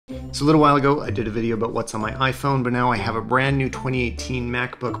So a little while ago, I did a video about what's on my iPhone, but now I have a brand new 2018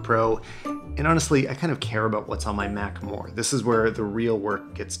 MacBook Pro. And honestly, I kind of care about what's on my Mac more. This is where the real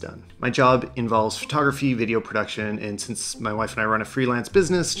work gets done. My job involves photography, video production, and since my wife and I run a freelance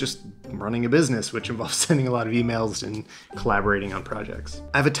business, just running a business, which involves sending a lot of emails and collaborating on projects.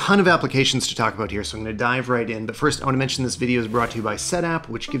 I have a ton of applications to talk about here, so I'm going to dive right in. But first, I want to mention this video is brought to you by SetApp,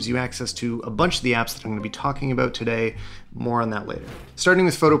 which gives you access to a bunch of the apps that I'm going to be talking about today. More on that later. Starting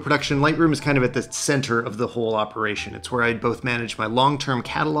with photo production, Lightroom is kind of at the center of the whole operation. It's where I both manage my long-term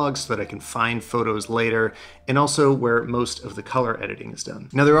catalog so that I can find photos later, and also where most of the color editing is done.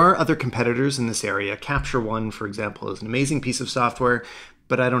 Now, there are other competitors in this area. Capture One, for example, is an amazing piece of software,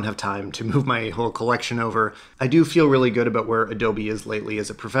 but I don't have time to move my whole collection over. I do feel really good about where Adobe is lately. As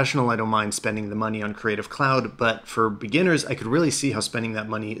a professional, I don't mind spending the money on Creative Cloud, but for beginners, I could really see how spending that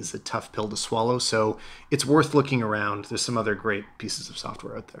money is a tough pill to swallow, so it's worth looking around. There's some other great pieces of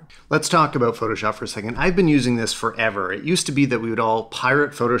software out there. Let's talk about Photoshop for a second. I've been using this forever. It used to be that we would all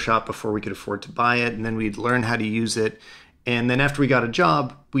pirate Photoshop before we could afford to buy it, and then we'd learn how to use it, and then after we got a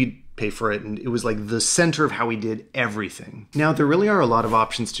job, we'd pay for it, and it was like the center of how we did everything. Now, there really are a lot of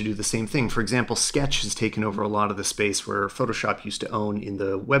options to do the same thing. For example, Sketch has taken over a lot of the space where Photoshop used to own in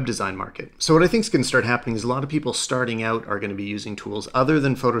the web design market. So what I think is going to start happening is a lot of people starting out are going to be using tools other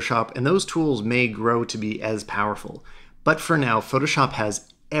than Photoshop, and those tools may grow to be as powerful. But for now, Photoshop has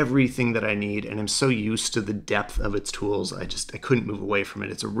everything that I need, and I'm so used to the depth of its tools, I couldn't move away from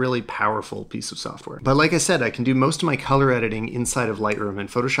it. It's a really powerful piece of software. But like I said, I can do most of my color editing inside of Lightroom, and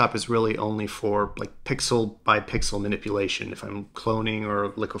Photoshop is really only for like pixel by pixel manipulation if I'm cloning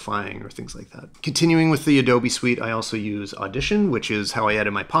or liquefying or things like that. Continuing with the Adobe suite, I also use Audition, which is how I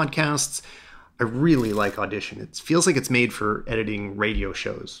edit my podcasts. I really like Audition. It feels like it's made for editing radio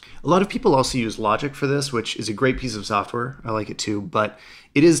shows. A lot of people also use Logic for this, which is a great piece of software. I like it too, but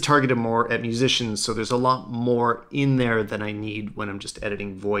it is targeted more at musicians, so there's a lot more in there than I need when I'm just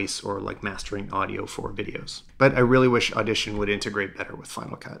editing voice or like mastering audio for videos. But I really wish Audition would integrate better with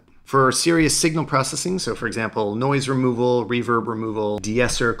Final Cut. For serious signal processing, so for example, noise removal, reverb removal,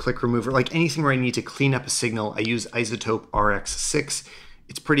 de-esser, click remover, like anything where I need to clean up a signal, I use IZOTOPE RX6.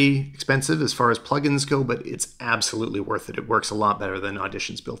 It's pretty expensive as far as plugins go, but it's absolutely worth it. It works a lot better than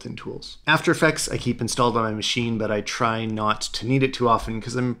Audition's built-in tools. After Effects I keep installed on my machine, but I try not to need it too often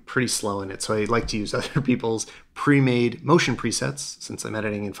because I'm pretty slow in it, so I like to use other people's pre-made motion presets since I'm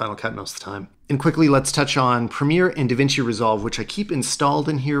editing in Final Cut most of the time. And quickly, let's touch on Premiere and DaVinci Resolve, which I keep installed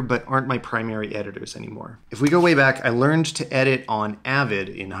in here but aren't my primary editors anymore. If we go way back, I learned to edit on Avid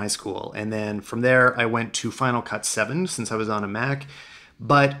in high school, and then from there I went to Final Cut 7 since I was on a Mac.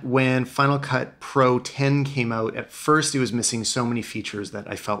 But when Final Cut Pro 10 came out, at first it was missing so many features that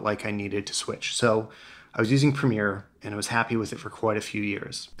I felt like I needed to switch. So I was using Premiere and I was happy with it for quite a few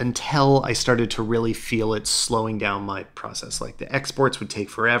years until I started to really feel it slowing down my process. Like the exports would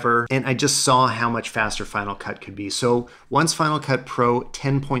take forever, and I just saw how much faster Final Cut could be. So once Final Cut Pro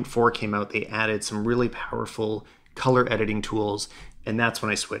 10.4 came out, they added some really powerful color editing tools, and that's when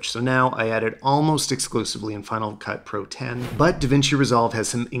I switched. So now I edit almost exclusively in Final Cut Pro 10, but DaVinci Resolve has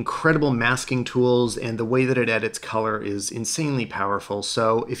some incredible masking tools, and the way that it edits color is insanely powerful.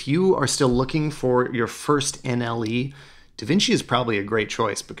 So if you are still looking for your first NLE, DaVinci is probably a great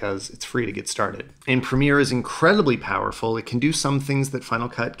choice because it's free to get started. And Premiere is incredibly powerful. It can do some things that Final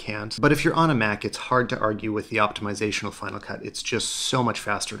Cut can't, but if you're on a Mac, it's hard to argue with the optimization of Final Cut. It's just so much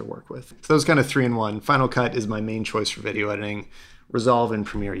faster to work with. So those kind of 3-in-1. Final Cut is my main choice for video editing. Resolve and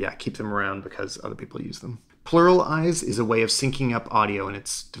Premiere, yeah, keep them around because other people use them. Pluralize is a way of syncing up audio, and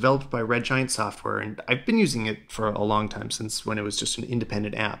it's developed by Red Giant Software, and I've been using it for a long time, since when it was just an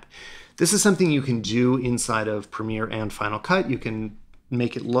independent app. This is something you can do inside of Premiere and Final Cut. You can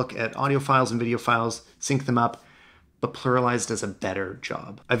make it look at audio files and video files, sync them up, but Pluralize does a better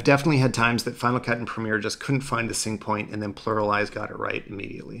job. I've definitely had times that Final Cut and Premiere just couldn't find the sync point, and then Pluralize got it right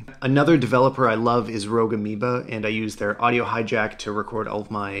immediately. Another developer I love is Rogue Amoeba, and I use their audio hijack to record all of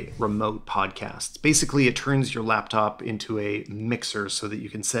my remote podcasts. Basically, it turns your laptop into a mixer so that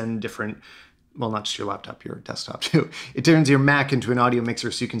you can send different, well, not just your laptop, your desktop too. It turns your Mac into an audio mixer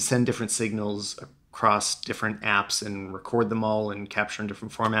so you can send different signals across different apps and record them all and capture in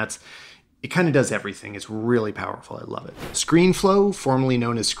different formats. It kind of does everything. It's really powerful. I love it. SCREENFLOW, formerly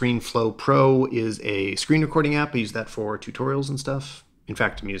known as SCREENFLOW Pro, is a screen recording app. I use that for tutorials and stuff. In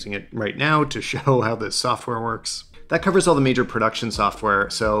fact, I'm using it right now to show how the software works. That covers all the major production software,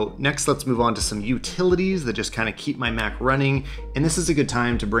 so next let's move on to some utilities that just kind of keep my Mac running, and this is a good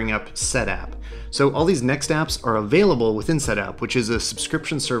time to bring up SetApp. So all these Next apps are available within SetApp, which is a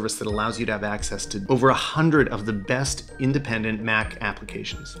subscription service that allows you to have access to over 100 of the best independent Mac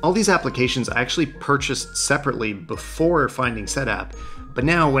applications. All these applications I actually purchased separately before finding SetApp, but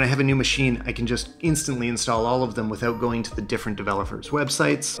now when I have a new machine, I can just instantly install all of them without going to the different developers'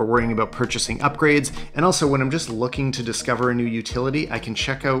 websites or worrying about purchasing upgrades. And also when I'm just looking to discover a new utility, I can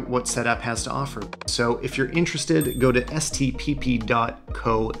check out what SetApp has to offer. So if you're interested, go to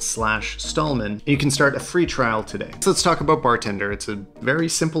stpp.co/Stallman and you can start a free trial today. So let's talk about Bartender. It's a very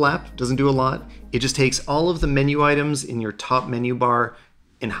simple app, doesn't do a lot. It just takes all of the menu items in your top menu bar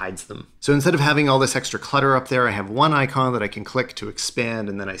and hides them. So instead of having all this extra clutter up there, I have one icon that I can click to expand,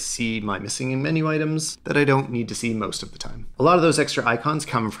 and then I see my missing menu items that I don't need to see most of the time. A lot of those extra icons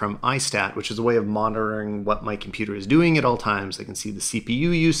come from ISTAT, which is a way of monitoring what my computer is doing at all times. I can see the CPU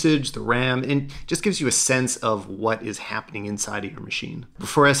usage, the RAM, and just gives you a sense of what is happening inside of your machine.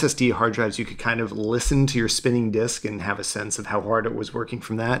 Before SSD hard drives, you could kind of listen to your spinning disk and have a sense of how hard it was working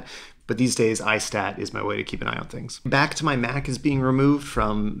from that. But these days, ISTAT is my way to keep an eye on things. Back to My Mac is being removed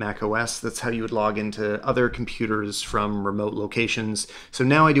from Mac OS. That's how you would log into other computers from remote locations. So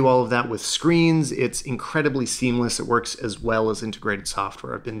now I do all of that with screens. It's incredibly seamless. It works as well as integrated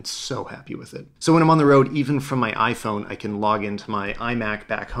software. I've been so happy with it. So when I'm on the road, even from my iPhone, I can log into my iMac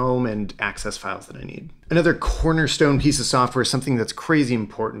back home and access files that I need. Another cornerstone piece of software, something that's crazy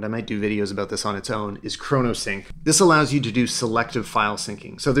important, I might do videos about this on its own, is CHRONOSYNC. This allows you to do selective file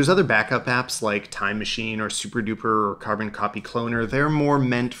syncing. So there's other backup apps like Time Machine or SuperDuper or Carbon Copy Cloner. They're more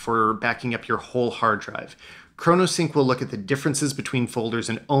meant for backing up your whole hard drive. CHRONOSYNC will look at the differences between folders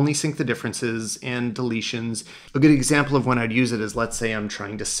and only sync the differences and deletions. A good example of when I'd use it is, let's say I'm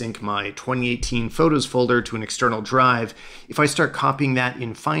trying to sync my 2018 photos folder to an external drive. If I start copying that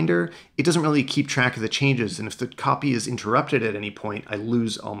in Finder, it doesn't really keep track of the changes, and if the copy is interrupted at any point, I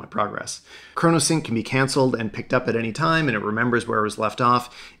lose all my progress. CHRONOSYNC can be canceled and picked up at any time, and it remembers where it was left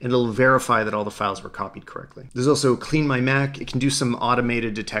off, and it'll verify that all the files were copied correctly. There's also CLEANMYMAC. It can do some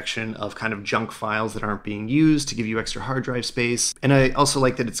automated detection of kind of junk files that aren't being used to give you extra hard drive space. And I also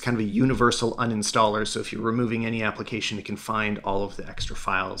like that it's kind of a universal uninstaller, so if you're removing any application, it can find all of the extra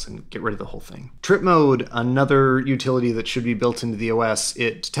files and get rid of the whole thing. TRIPMODE, another utility that should be built into the OS,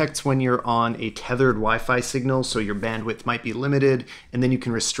 it detects when you're on a tethered Wi-Fi signal, so your bandwidth might be limited, and then you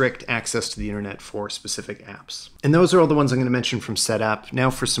can restrict access to the internet for specific apps. And those are all the ones I'm going to mention from SetApp. Now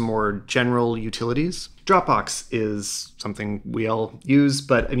for some more general utilities. DROPBOX is something we all use,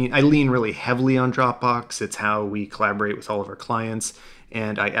 but I mean, I lean really heavily on DROPBOX. It's how we collaborate with all of our clients,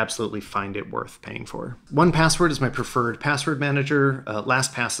 and I absolutely find it worth paying for. 1Password is my preferred password manager.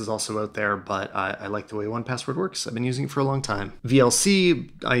 LastPass is also out there, but I like the way 1Password works. I've been using it for a long time.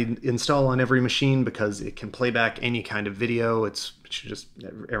 VLC I install on every machine because it can play back any kind of video.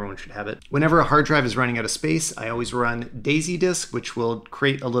 Everyone should have it. Whenever a hard drive is running out of space, I always run DAISYDISK, which will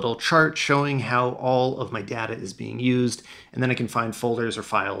create a little chart showing how all of my data is being used, and then I can find folders or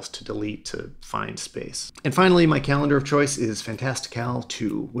files to delete to find space. And finally, my calendar of choice is FANTASTICAL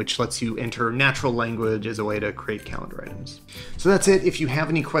 2, which lets you enter natural language as a way to create calendar items. So that's it. If you have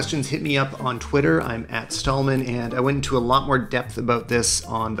any questions, hit me up on Twitter. I'm @Stallman, and I went into a lot more depth about this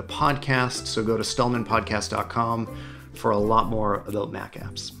on the podcast, so go to stallmanpodcast.com for a lot more about Mac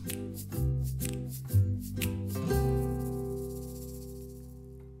apps.